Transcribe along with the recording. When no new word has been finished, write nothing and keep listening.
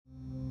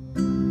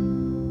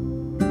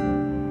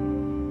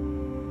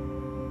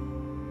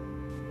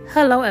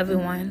Hello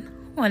everyone.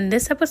 On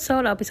this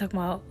episode, I'll be talking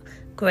about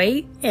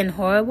great and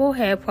horrible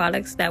hair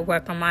products that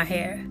work on my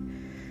hair.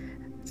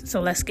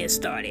 So let's get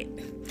started.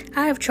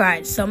 I have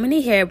tried so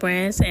many hair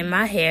brands in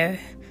my hair.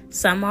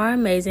 Some are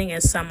amazing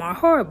and some are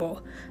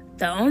horrible.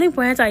 The only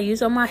brands I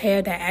use on my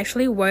hair that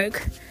actually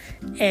work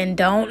and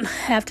don't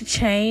have to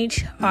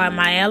change are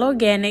Mielle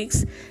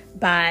Organics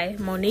by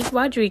Monique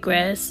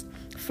Rodriguez,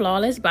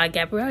 Flawless by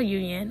Gabrielle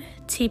Union,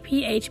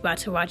 TPH by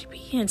Taraji P.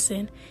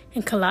 Henson,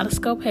 and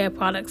Kaleidoscope Hair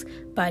Products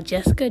by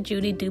Jessica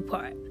Judy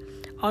Dupart.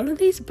 All of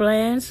these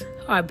brands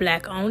are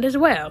black owned as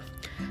well.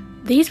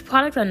 These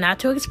products are not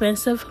too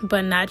expensive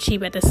but not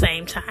cheap at the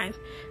same time,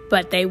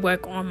 but they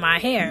work on my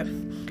hair.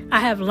 I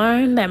have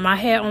learned that my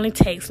hair only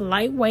takes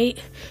lightweight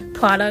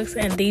products,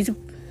 and these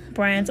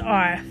brands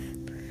are.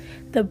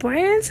 The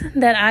brands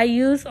that I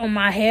use on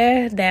my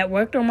hair that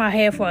worked on my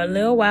hair for a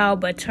little while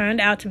but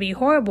turned out to be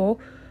horrible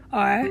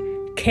are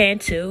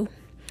Cantu,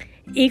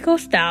 Eco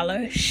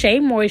Styler, Shea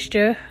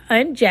Moisture,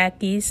 Aunt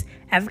Jackie's,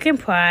 African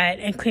Pride,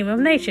 and Cream of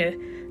Nature.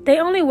 They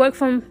only work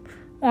on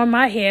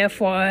my hair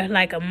for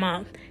like a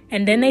month,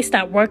 and then they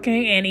stop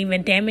working and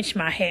even damage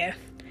my hair.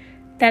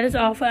 That is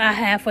all I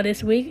have for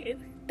this week.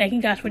 Thank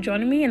you guys for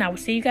joining me, and I will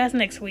see you guys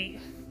next week.